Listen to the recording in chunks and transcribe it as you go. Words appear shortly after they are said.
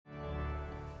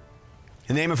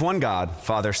In the name of one God,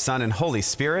 Father, Son, and Holy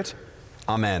Spirit,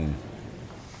 Amen.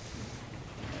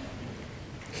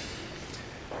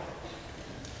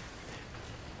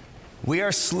 We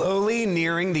are slowly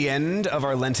nearing the end of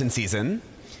our Lenten season,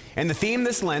 and the theme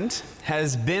this Lent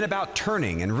has been about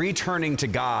turning and returning to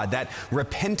God. That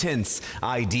repentance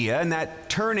idea and that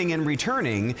turning and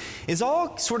returning is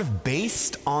all sort of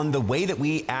based on the way that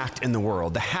we act in the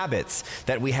world, the habits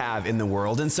that we have in the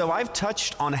world. And so I've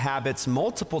touched on habits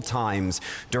multiple times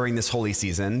during this holy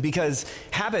season because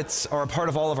habits are a part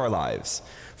of all of our lives.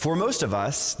 For most of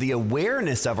us, the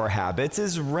awareness of our habits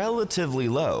is relatively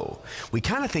low. We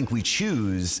kind of think we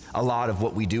choose a lot of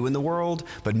what we do in the world,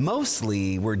 but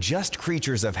mostly we're just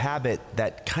creatures of habit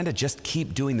that kind of just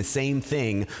keep doing the same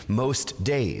thing most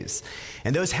days.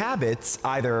 And those habits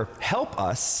either help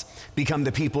us become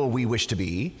the people we wish to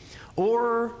be,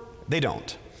 or they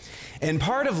don't. And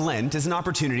part of Lent is an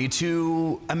opportunity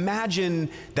to imagine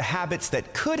the habits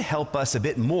that could help us a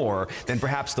bit more than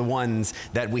perhaps the ones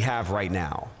that we have right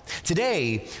now.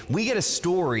 Today, we get a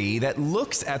story that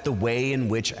looks at the way in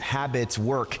which habits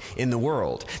work in the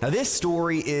world. Now, this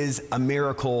story is a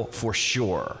miracle for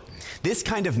sure. This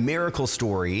kind of miracle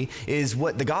story is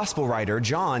what the gospel writer,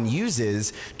 John,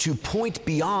 uses to point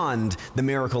beyond the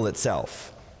miracle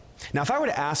itself. Now, if I were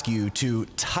to ask you to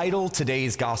title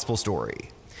today's gospel story,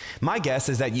 my guess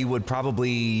is that you would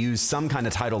probably use some kind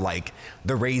of title like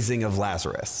The Raising of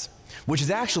Lazarus, which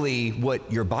is actually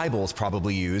what your Bibles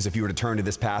probably use. If you were to turn to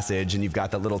this passage and you've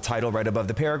got that little title right above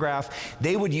the paragraph,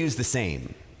 they would use the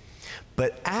same.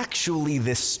 But actually,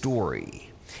 this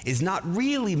story is not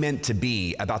really meant to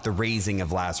be about the raising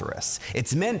of Lazarus.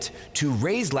 It's meant to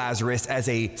raise Lazarus as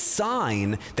a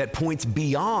sign that points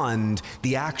beyond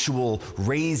the actual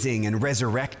raising and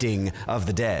resurrecting of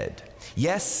the dead.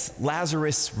 Yes,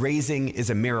 Lazarus raising is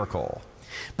a miracle,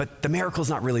 but the miracle is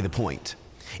not really the point.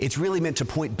 It's really meant to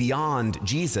point beyond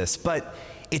Jesus, but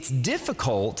it's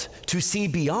difficult to see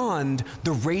beyond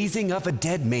the raising of a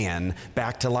dead man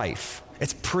back to life.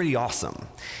 It's pretty awesome.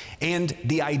 And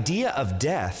the idea of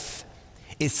death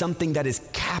is something that is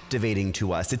captivating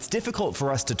to us. It's difficult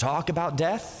for us to talk about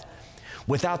death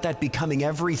without that becoming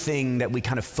everything that we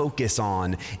kind of focus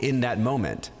on in that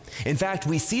moment. In fact,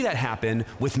 we see that happen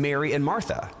with Mary and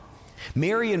Martha.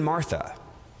 Mary and Martha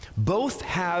both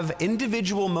have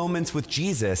individual moments with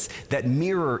Jesus that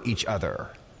mirror each other.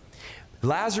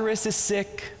 Lazarus is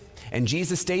sick, and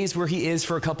Jesus stays where he is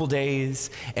for a couple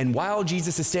days. And while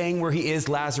Jesus is staying where he is,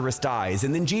 Lazarus dies.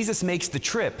 And then Jesus makes the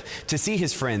trip to see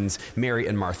his friends, Mary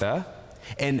and Martha.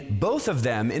 And both of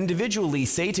them individually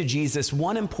say to Jesus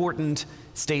one important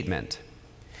statement: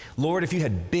 "Lord, if you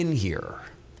had been here,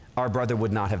 our brother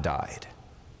would not have died."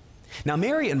 Now,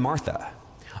 Mary and Martha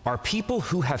are people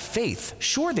who have faith.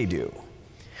 Sure, they do.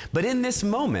 But in this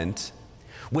moment,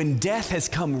 when death has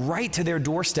come right to their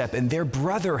doorstep and their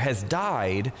brother has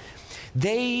died,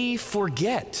 they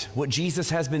forget what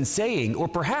Jesus has been saying, or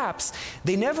perhaps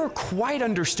they never quite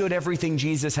understood everything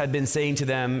Jesus had been saying to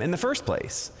them in the first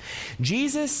place.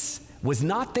 Jesus was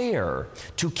not there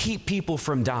to keep people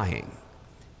from dying.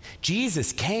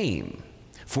 Jesus came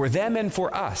for them and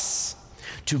for us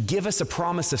to give us a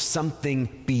promise of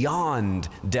something beyond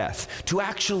death, to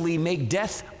actually make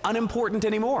death unimportant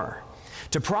anymore,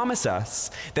 to promise us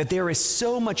that there is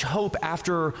so much hope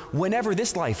after whenever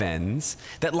this life ends,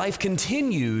 that life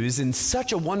continues in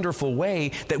such a wonderful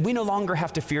way that we no longer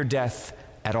have to fear death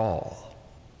at all.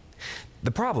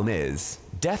 The problem is,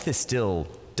 death is still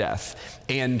death,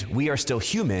 and we are still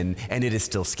human, and it is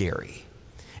still scary.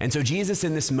 And so Jesus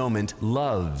in this moment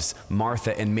loves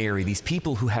Martha and Mary, these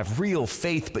people who have real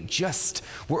faith but just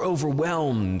were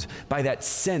overwhelmed by that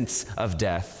sense of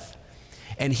death.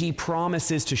 And he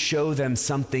promises to show them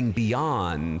something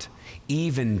beyond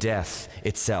even death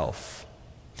itself.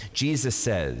 Jesus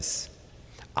says,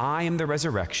 "I am the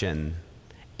resurrection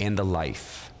and the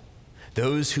life.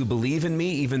 Those who believe in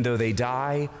me, even though they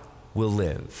die, will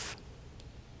live."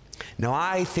 Now,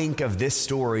 I think of this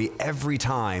story every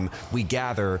time we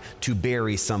gather to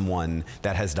bury someone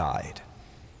that has died.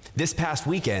 This past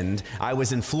weekend, I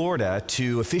was in Florida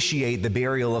to officiate the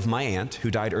burial of my aunt who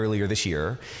died earlier this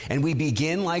year. And we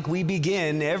begin like we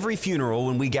begin every funeral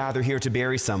when we gather here to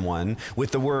bury someone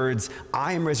with the words,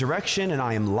 "I am resurrection and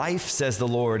I am life, says the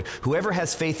Lord. Whoever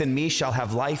has faith in me shall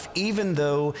have life even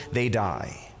though they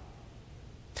die."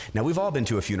 Now, we've all been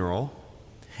to a funeral,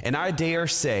 and I dare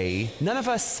say none of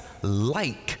us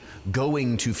like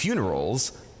going to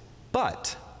funerals,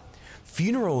 but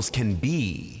funerals can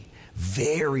be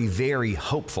very, very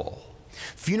hopeful.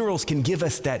 Funerals can give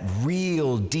us that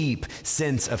real deep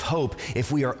sense of hope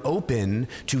if we are open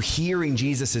to hearing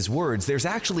Jesus' words. There's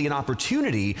actually an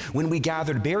opportunity when we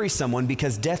gather to bury someone,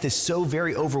 because death is so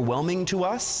very overwhelming to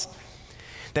us,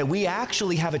 that we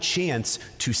actually have a chance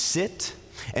to sit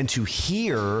and to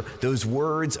hear those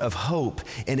words of hope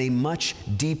in a much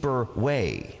deeper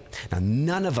way. Now,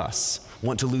 none of us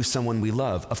want to lose someone we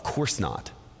love, of course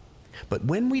not. But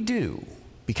when we do,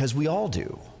 because we all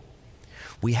do,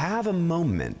 we have a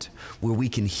moment where we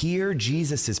can hear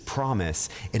Jesus' promise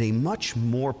in a much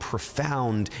more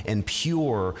profound and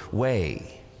pure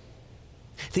way.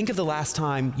 Think of the last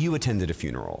time you attended a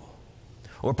funeral,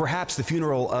 or perhaps the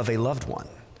funeral of a loved one.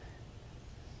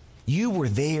 You were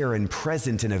there and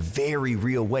present in a very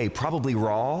real way, probably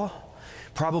raw,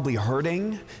 probably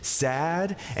hurting,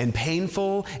 sad, and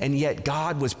painful, and yet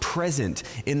God was present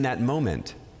in that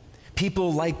moment.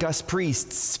 People like us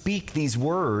priests speak these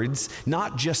words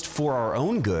not just for our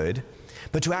own good,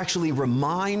 but to actually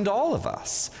remind all of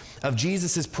us of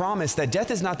Jesus' promise that death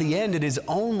is not the end. It is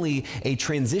only a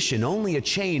transition, only a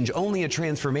change, only a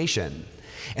transformation.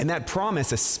 And that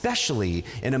promise, especially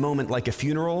in a moment like a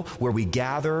funeral where we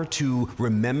gather to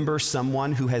remember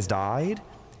someone who has died,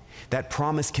 that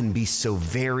promise can be so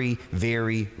very,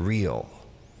 very real.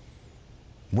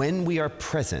 When we are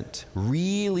present,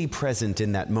 really present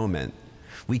in that moment,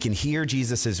 we can hear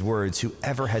Jesus' words,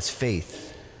 "Whoever has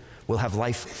faith will have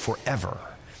life forever,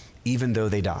 even though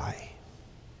they die."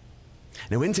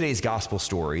 Now, in today's gospel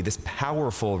story, this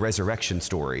powerful resurrection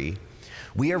story,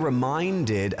 we are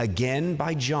reminded again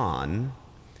by John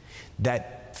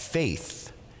that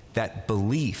faith, that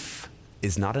belief,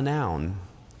 is not a noun.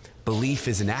 Belief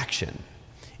is an action.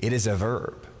 It is a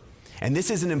verb. And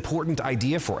this is an important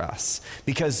idea for us,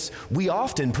 because we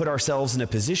often put ourselves in a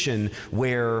position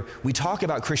where we talk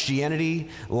about Christianity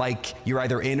like you're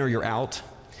either in or you're out.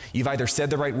 You've either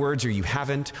said the right words or you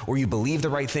haven't, or you believe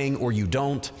the right thing or you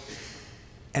don't.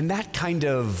 And that kind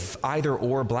of either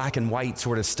or, black and white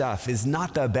sort of stuff is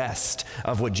not the best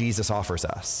of what Jesus offers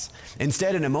us.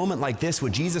 Instead, in a moment like this,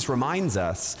 what Jesus reminds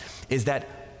us is that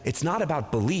it's not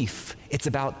about belief, it's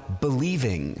about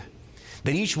believing.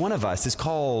 That each one of us is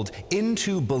called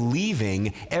into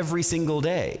believing every single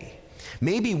day.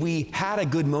 Maybe we had a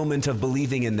good moment of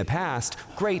believing in the past.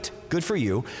 Great, good for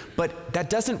you. But that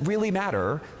doesn't really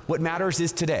matter. What matters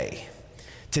is today.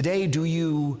 Today, do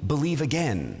you believe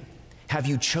again? Have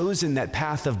you chosen that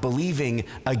path of believing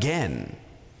again?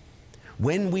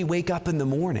 When we wake up in the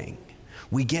morning,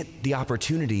 we get the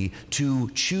opportunity to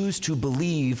choose to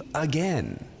believe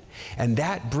again. And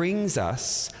that brings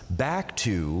us back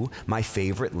to my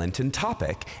favorite Lenten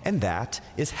topic, and that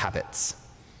is habits.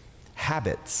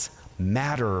 Habits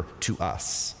matter to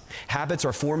us. Habits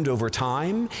are formed over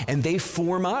time, and they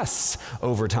form us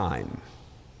over time.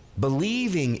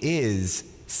 Believing is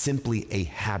simply a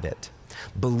habit.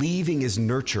 Believing is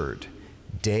nurtured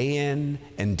day in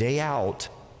and day out,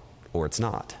 or it's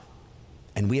not.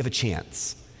 And we have a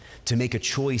chance to make a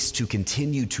choice to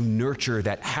continue to nurture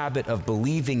that habit of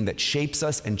believing that shapes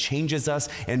us and changes us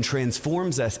and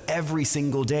transforms us every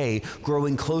single day,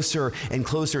 growing closer and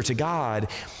closer to God.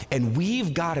 And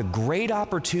we've got a great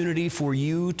opportunity for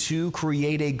you to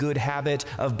create a good habit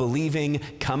of believing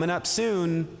coming up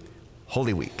soon,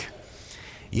 Holy Week.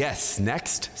 Yes,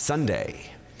 next Sunday,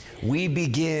 we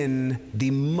begin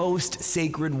the most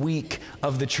sacred week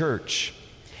of the church.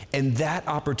 And that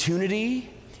opportunity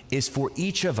is for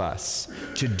each of us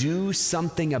to do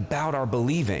something about our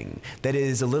believing that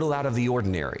is a little out of the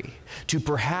ordinary, to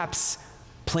perhaps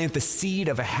plant the seed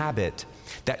of a habit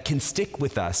that can stick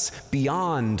with us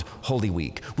beyond Holy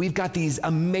Week. We've got these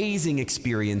amazing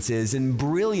experiences and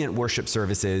brilliant worship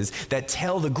services that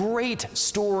tell the great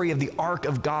story of the arc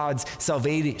of God's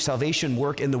salvation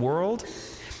work in the world.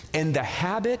 And the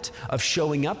habit of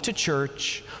showing up to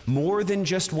church more than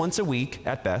just once a week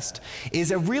at best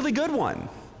is a really good one.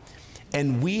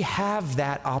 And we have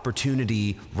that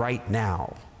opportunity right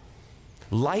now.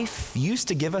 Life used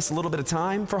to give us a little bit of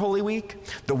time for Holy Week.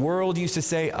 The world used to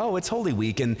say, oh, it's Holy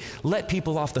Week, and let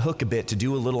people off the hook a bit to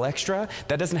do a little extra.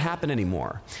 That doesn't happen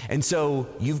anymore. And so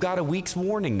you've got a week's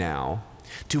warning now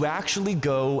to actually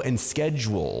go and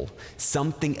schedule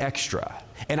something extra.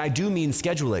 And I do mean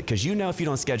schedule it, because you know if you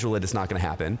don't schedule it, it's not going to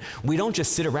happen. We don't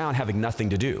just sit around having nothing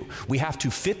to do. We have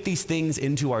to fit these things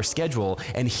into our schedule.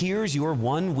 And here's your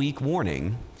 1 week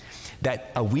warning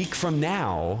that a week from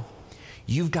now,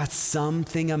 you've got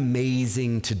something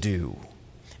amazing to do.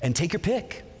 And take your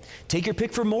pick. Take your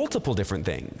pick for multiple different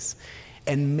things.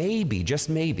 And maybe, just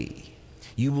maybe,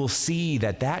 you will see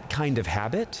that that kind of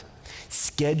habit,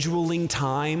 scheduling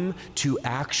time to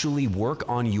actually work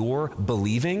on your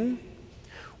believing,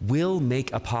 will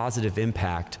make a positive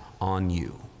impact on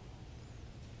you.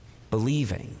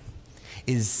 Believing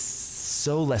is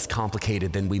so less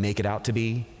complicated than we make it out to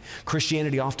be.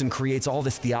 Christianity often creates all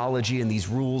this theology and these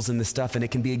rules and this stuff, and it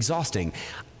can be exhausting.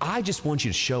 I just want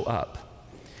you to show up.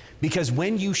 Because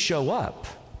when you show up,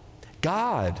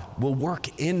 God will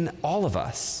work in all of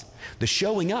us. The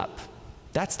showing up,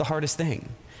 that's the hardest thing.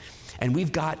 And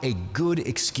we've got a good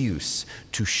excuse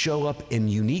to show up in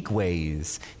unique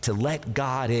ways, to let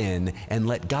God in and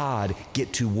let God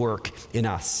get to work in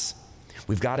us.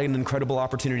 We've got an incredible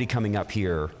opportunity coming up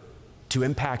here to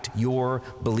impact your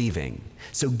believing.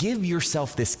 So give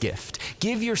yourself this gift.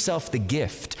 Give yourself the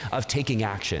gift of taking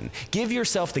action. Give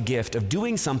yourself the gift of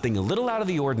doing something a little out of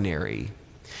the ordinary,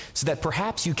 so that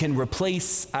perhaps you can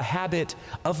replace a habit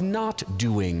of not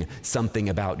doing something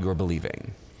about your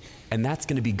believing. And that's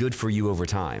going to be good for you over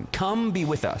time. Come be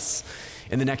with us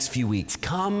in the next few weeks.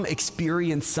 Come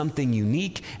experience something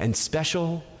unique and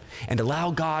special, and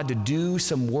allow God to do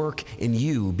some work in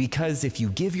you, because if you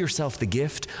give yourself the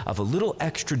gift of a little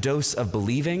extra dose of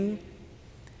believing,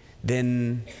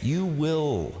 then you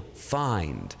will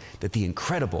find that the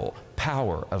incredible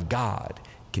power of God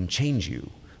can change you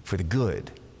for the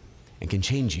good and can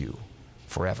change you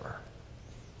forever.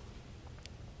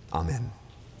 Amen.